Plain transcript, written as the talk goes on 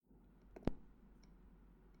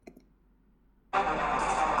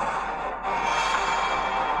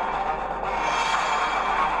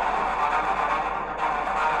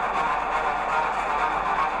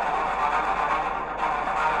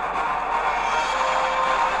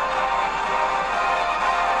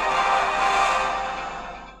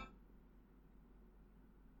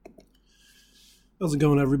How's it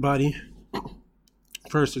going, everybody?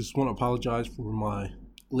 First, I just want to apologize for my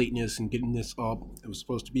lateness in getting this up. It was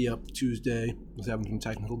supposed to be up Tuesday. I was having some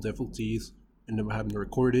technical difficulties, ended up having to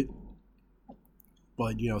record it.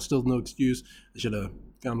 But, still no excuse. I should have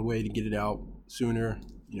found a way to get it out sooner,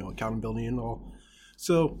 accountability and all.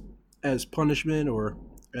 So, as punishment or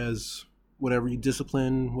as whatever you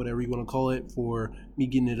discipline, whatever you want to call it, for me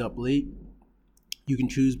getting it up late, you can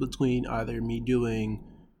choose between either me doing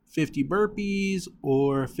 50 burpees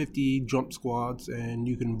or 50 jump squats, and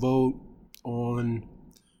you can vote on.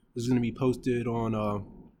 This is going to be posted on.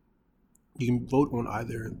 You can vote on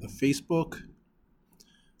either the Facebook,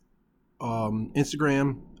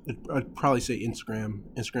 Instagram. I'd probably say Instagram.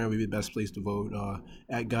 Instagram would be the best place to vote.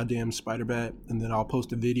 At goddamn Spiderbat, and then I'll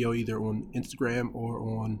post a video either on Instagram or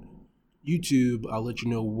on YouTube. I'll let you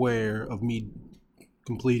know where of me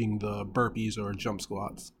completing the burpees or jump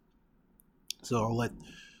squats. So I'll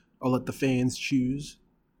let the fans choose.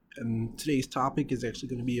 And today's topic is actually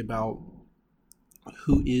going to be about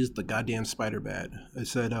who is the goddamn Spider-Bat. I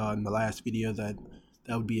said in the last video that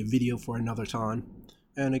would be a video for another time.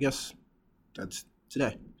 And I guess that's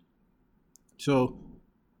today. So,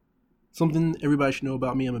 something everybody should know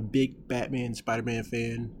about me. I'm a big Batman, Spider-Man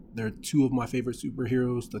fan. They're two of my favorite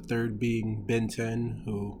superheroes. The third being Ben 10,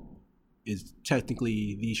 who is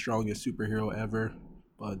technically the strongest superhero ever.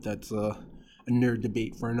 But that's a nerd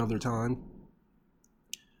debate for another time.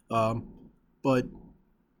 But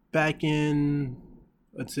back in,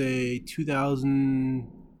 let's say,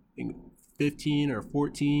 2015 or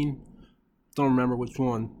 14, don't remember which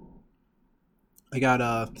one, I got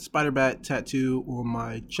a Spider-Bat tattoo on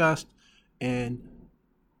my chest, and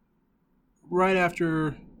right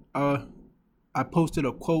after I posted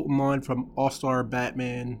a quote of mine from All-Star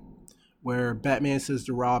Batman, where Batman says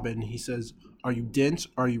to Robin, he says, "Are you dense?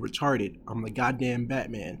 Are you retarded? I'm the goddamn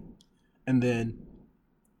Batman." And then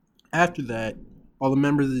after that, all the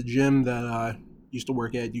members of the gym that I used to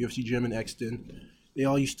work at, UFC gym in Exton, they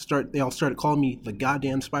all started calling me the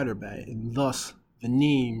goddamn Spider-Bat, and thus the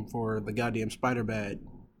name for the goddamn Spider-Bat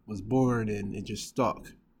was born, and it just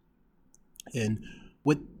stuck. And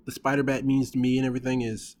what the Spider-Bat means to me and everything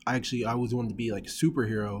is, I always wanted to be like a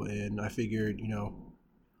superhero, and I figured,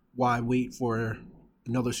 why wait for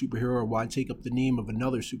another superhero, or why take up the name of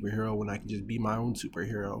another superhero when I can just be my own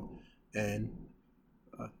superhero? And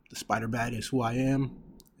the Spider-Bat is who I am.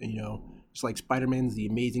 And, just like Spider-Man's the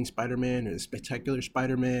Amazing Spider-Man or the Spectacular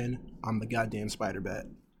Spider-Man, I'm the goddamn Spider-Bat.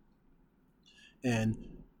 And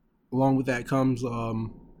along with that comes,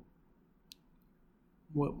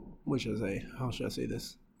 what should I say? How should I say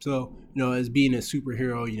this? So, as being a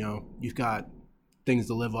superhero, you've got things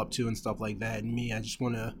to live up to and stuff like that. And me, I just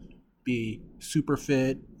want to be super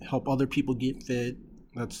fit, help other people get fit.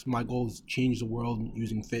 That's my goal, is to change the world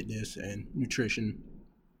using fitness and nutrition.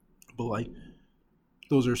 But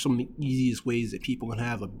those are some of the easiest ways that people can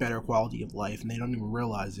have a better quality of life, and they don't even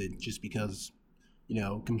realize it, just because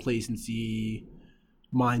complacency,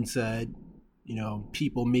 mindset,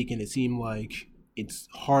 people making it seem like it's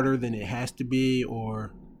harder than it has to be,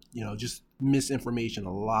 or just misinformation,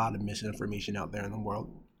 a lot of misinformation out there in the world.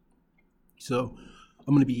 So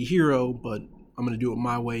I'm going to be a hero, but I'm going to do it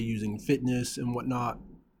my way, using fitness and whatnot.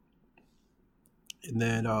 And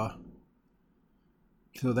then,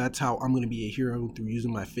 so that's how I'm going to be a hero, through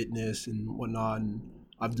using my fitness and whatnot. And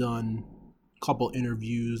I've done a couple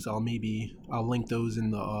interviews. I'll link those in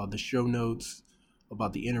the show notes,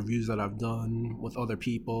 about the interviews that I've done with other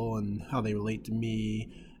people and how they relate to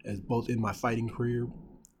me, as both in my fighting career,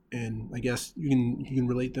 and I guess you can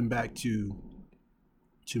relate them back to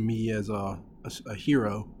me as a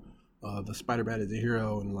hero. The Spider-Bat is a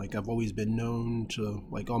hero, and I've always been known to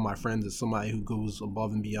all my friends as somebody who goes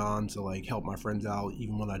above and beyond to help my friends out,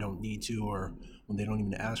 even when I don't need to, or when they don't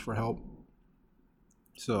even ask for help.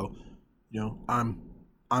 So, I'm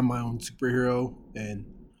my own superhero, and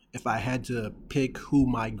if I had to pick who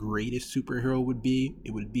my greatest superhero would be,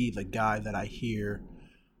 it would be the guy that I hear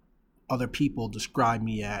other people describe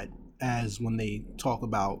me as when they talk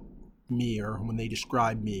about me, or when they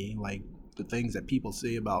describe me, the things that people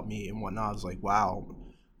say about me and whatnot. It's wow,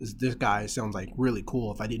 this guy sounds really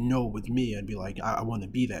cool. If I didn't know it was me, I'd be I want to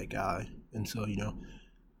be that guy. And so,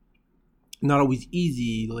 not always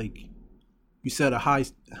easy. You set a high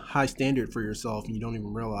standard for yourself, and you don't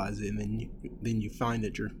even realize it, and then you find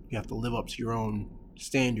that you have to live up to your own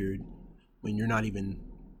standard when you're not even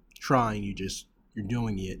trying. You're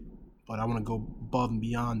doing it. But I want to go above and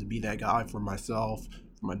beyond to be that guy for myself,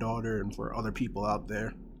 for my daughter, and for other people out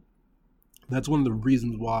there. That's one of the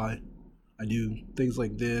reasons why I do things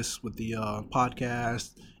like this with the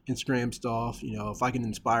podcast, Instagram stuff. If I can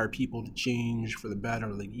inspire people to change for the better,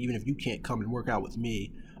 like even if you can't come and work out with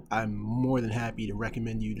me, I'm more than happy to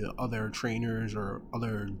recommend you to other trainers or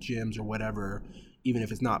other gyms or whatever, even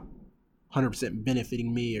if it's not 100%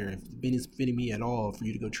 benefiting me, or if it's benefiting me at all for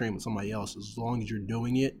you to go train with somebody else. As long as you're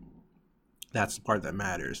doing it, that's the part that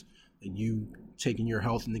matters. And you taking your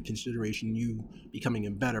health into consideration, you becoming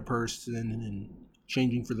a better person and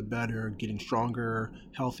changing for the better, getting stronger,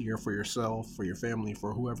 healthier for yourself, for your family,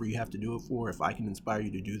 for whoever you have to do it for. If I can inspire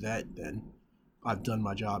you to do that, then I've done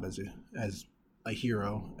my job as a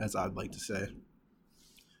hero, as I'd like to say.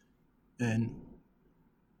 And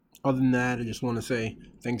other than that, I just want to say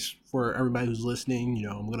thanks for everybody who's listening.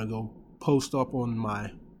 I'm going to go post up on my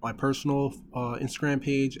personal Instagram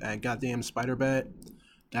page at Goddamn Spider-Bet.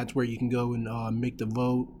 That's where you can go and make the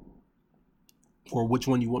vote for which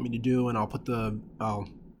one you want me to do, and I'll put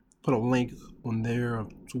a link on there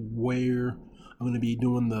to where I'm going to be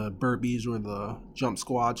doing the burpees or the jump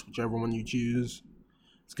squats, whichever one you choose.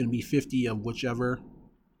 It's going to be 50 of whichever,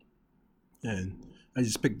 and I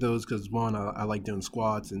just picked those because, one, I like doing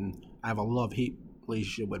squats, and I have a love-hate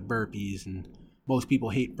relationship with burpees, and most people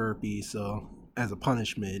hate burpees, so as a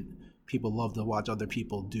punishment, people love to watch other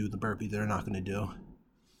people do the burpee they're not going to do.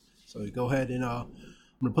 So go ahead and I'm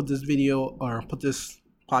going to put this video, or put this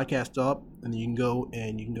podcast up, and you can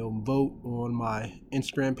go vote on my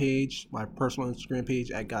Instagram page, my personal Instagram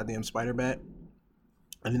page at Goddamn Spider-Bet.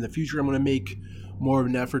 And in the future, I'm going to make more of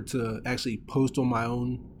an effort to actually post on my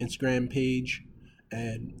own Instagram page,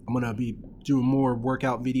 and I'm going to be doing more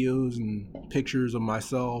workout videos and pictures of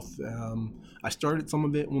myself. I started some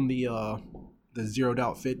of it on the Zero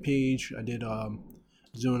Doubt Fit page. I did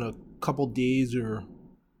doing a couple days, or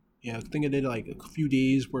I think I did like a few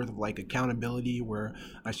days worth of like accountability where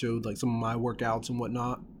I showed like some of my workouts and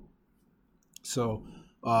whatnot. So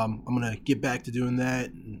I'm going to get back to doing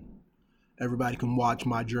that. And everybody can watch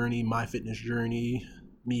my journey, my fitness journey,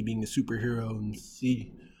 me being a superhero, and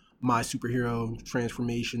see my superhero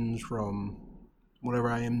transformations from whatever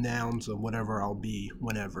I am now to whatever I'll be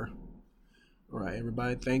whenever. All right,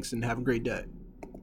 everybody, thanks and have a great day.